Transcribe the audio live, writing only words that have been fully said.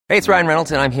Hey, it's Ryan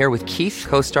Reynolds, and I'm here with Keith,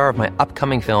 co-star of my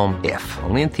upcoming film, If,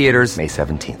 only in theaters May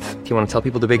 17th. Do you want to tell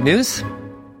people the big news?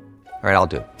 All right, I'll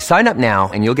do it. Sign up now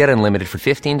and you'll get unlimited for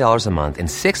 $15 a month and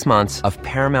 6 months of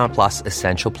Paramount Plus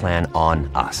Essential Plan on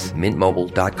us.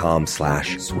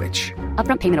 MintMobile.com/switch.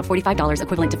 Upfront payment of $45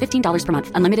 equivalent to $15 per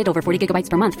month. Unlimited over 40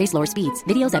 gigabytes per month. Face lower speeds.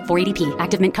 Videos at 480p.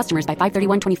 Active Mint customers by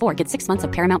 531.24 get 6 months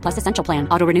of Paramount Plus Essential Plan.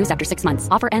 Auto renews after 6 months.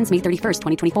 Offer ends May 31st,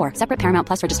 2024. Separate Paramount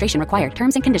Plus registration required.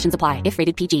 Terms and conditions apply if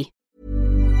rated PG.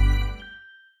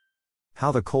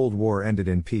 How the Cold War Ended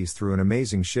in Peace Through an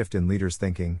Amazing Shift in Leaders'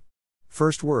 Thinking.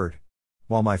 First word.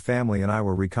 While my family and I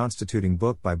were reconstituting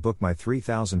book by book my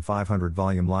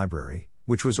 3,500-volume library,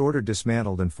 which was ordered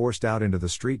dismantled and forced out into the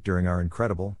street during our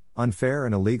incredible, unfair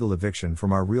and illegal eviction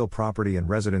from our real property and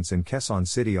residence in Quezon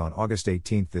City on August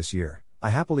 18 this year, I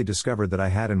happily discovered that I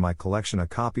had in my collection a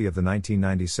copy of the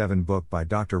 1997 book by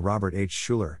Dr. Robert H.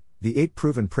 Schuller, The 8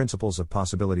 Proven Principles of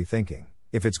Possibility Thinking.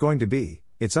 If it's going to be,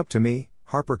 it's up to me.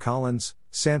 HarperCollins,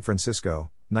 San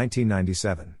Francisco,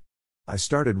 1997. I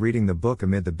started reading the book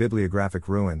amid the bibliographic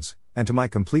ruins, and to my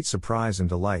complete surprise and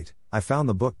delight, I found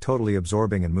the book totally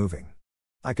absorbing and moving.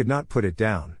 I could not put it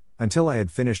down, until I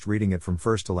had finished reading it from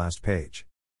first to last page.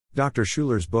 Dr.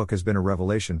 Schuller's book has been a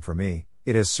revelation for me.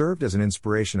 It has served as an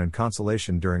inspiration and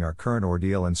consolation during our current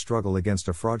ordeal and struggle against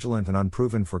a fraudulent and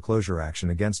unproven foreclosure action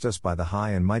against us by the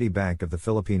High and Mighty Bank of the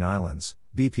Philippine Islands,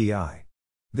 BPI.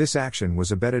 This action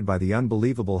was abetted by the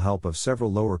unbelievable help of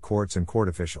several lower courts and court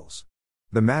officials.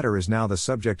 The matter is now the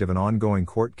subject of an ongoing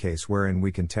court case wherein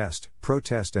we contest,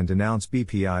 protest and denounce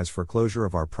BPI's foreclosure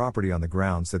of our property on the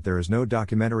grounds that there is no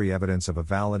documentary evidence of a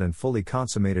valid and fully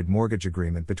consummated mortgage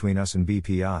agreement between us and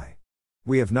BPI.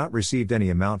 We have not received any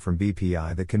amount from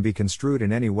BPI that can be construed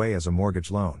in any way as a mortgage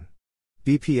loan.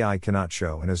 BPI cannot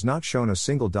show and has not shown a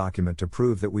single document to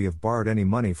prove that we have borrowed any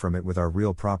money from it with our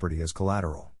real property as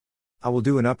collateral. I will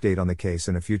do an update on the case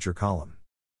in a future column.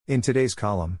 In today's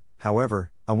column, however,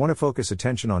 I want to focus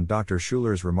attention on Dr.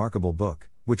 Schuller's remarkable book,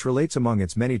 which relates among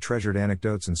its many treasured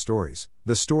anecdotes and stories,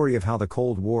 the story of how the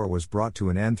Cold War was brought to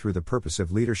an end through the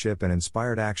purposive leadership and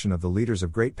inspired action of the leaders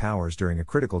of great powers during a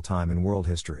critical time in world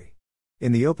history.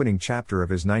 In the opening chapter of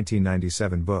his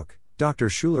 1997 book, Dr.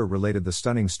 Schuller related the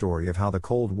stunning story of how the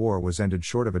Cold War was ended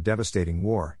short of a devastating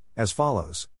war, as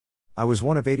follows. I was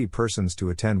one of 80 persons to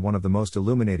attend one of the most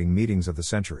illuminating meetings of the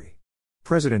century.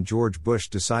 President George Bush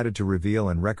decided to reveal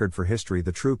and record for history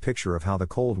the true picture of how the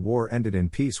Cold War ended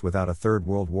in peace without a third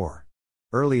world war.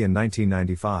 Early in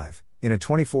 1995, in a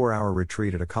 24-hour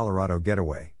retreat at a Colorado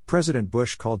getaway, President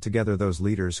Bush called together those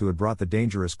leaders who had brought the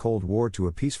dangerous Cold War to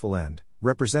a peaceful end,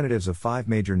 representatives of 5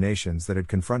 major nations that had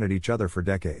confronted each other for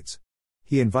decades.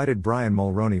 He invited Brian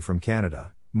Mulroney from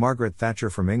Canada, Margaret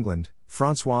Thatcher from England,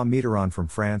 François Mitterrand from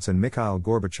France and Mikhail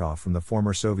Gorbachev from the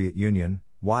former Soviet Union,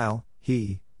 while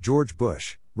he, George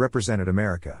Bush, represented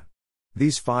America.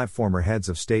 These 5 former heads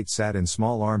of state sat in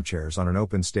small armchairs on an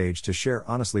open stage to share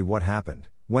honestly what happened,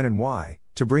 when and why,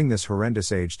 to bring this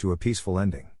horrendous age to a peaceful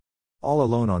ending. All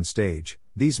alone on stage,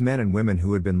 these men and women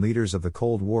who had been leaders of the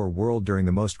Cold War world during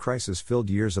the most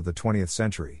crisis-filled years of the 20th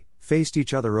century, faced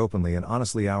each other openly and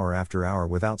honestly hour after hour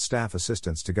without staff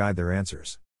assistants to guide their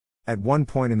answers. At one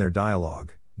point in their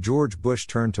dialogue, George Bush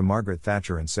turned to Margaret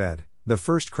Thatcher and said, "The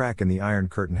first crack in the Iron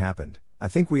Curtain happened, I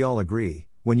think we all agree,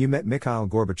 when you met Mikhail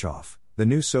Gorbachev, the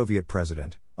new Soviet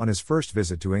president, on his first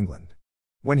visit to England.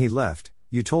 When he left,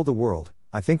 you told the world,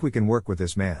 I think we can work with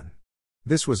this man.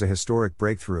 This was a historic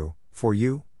breakthrough, for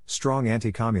you, strong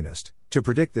anti-communist, to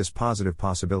predict this positive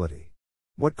possibility.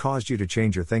 What caused you to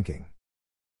change your thinking?"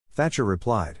 Thatcher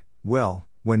replied, "Well,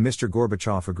 when Mr.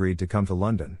 Gorbachev agreed to come to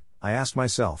London, I asked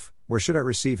myself, where should I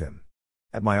receive him?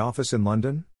 At my office in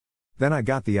London? Then I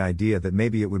got the idea that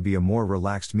maybe it would be a more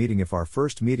relaxed meeting if our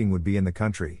first meeting would be in the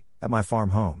country, at my farm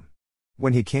home.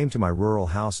 When he came to my rural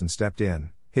house and stepped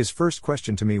in, his first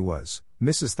question to me was,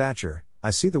 'Mrs. Thatcher, I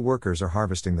see the workers are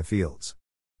harvesting the fields.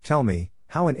 Tell me,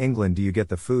 how in England do you get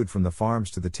the food from the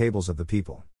farms to the tables of the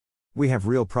people? We have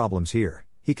real problems here,'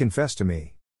 he confessed to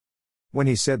me." When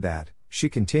he said that, she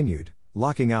continued,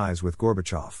 locking eyes with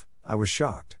Gorbachev, I was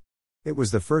shocked. It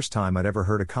was the first time I'd ever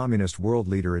heard a communist world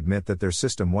leader admit that their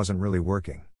system wasn't really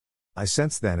working. I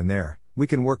sensed then and there, we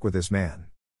can work with this man.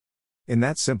 In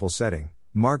that simple setting,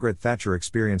 Margaret Thatcher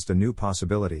experienced a new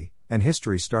possibility, and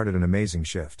history started an amazing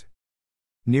shift.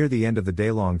 Near the end of the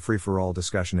day-long free-for-all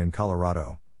discussion in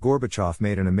Colorado, Gorbachev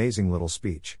made an amazing little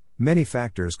speech. Many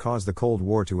factors caused the Cold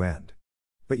War to end.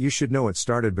 But you should know it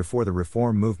started before the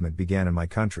reform movement began in my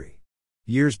country.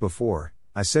 Years before,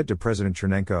 I said to President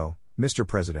Chernenko, "Mr.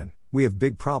 President, we have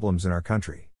big problems in our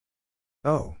country."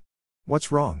 "Oh.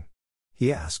 What's wrong?"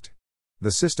 he asked.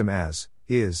 "The system as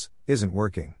is, isn't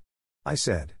working. I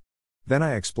said. Then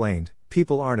I explained,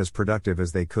 people aren't as productive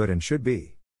as they could and should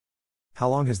be. How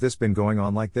long has this been going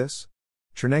on like this?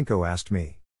 Chernenko asked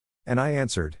me. And I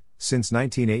answered, since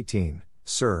 1918,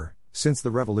 sir, since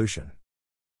the revolution.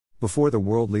 Before the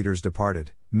world leaders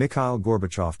departed, Mikhail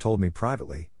Gorbachev told me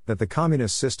privately that the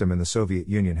communist system in the Soviet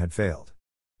Union had failed.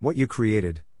 What you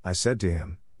created, I said to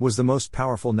him, was the most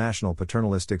powerful national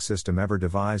paternalistic system ever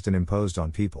devised and imposed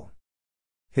on people.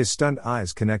 His stunned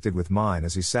eyes connected with mine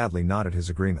as he sadly nodded his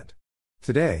agreement.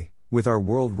 Today, with our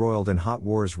world roiled in hot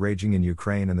wars raging in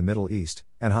Ukraine and the Middle East,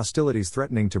 and hostilities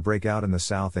threatening to break out in the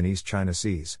South and East China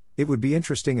Seas, it would be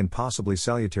interesting and possibly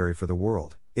salutary for the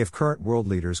world, if current world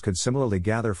leaders could similarly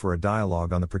gather for a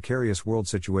dialogue on the precarious world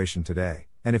situation today,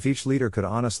 and if each leader could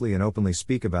honestly and openly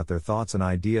speak about their thoughts and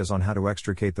ideas on how to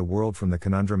extricate the world from the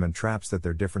conundrum and traps that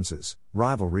their differences,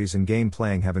 rivalries and game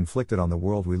playing have inflicted on the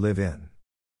world we live in.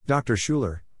 Dr.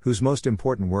 Schuler, whose most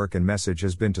important work and message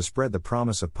has been to spread the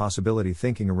promise of possibility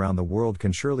thinking around the world,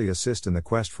 can surely assist in the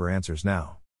quest for answers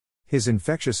now. His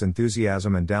infectious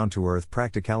enthusiasm and down-to-earth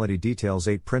practicality details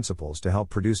 8 principles to help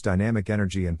produce dynamic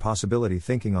energy and possibility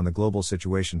thinking on the global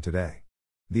situation today.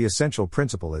 The essential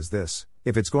principle is this: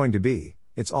 if it's going to be,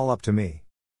 it's all up to me.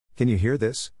 Can you hear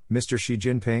this, Mr. Xi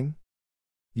Jinping?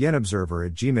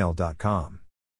 yenobserver@gmail.com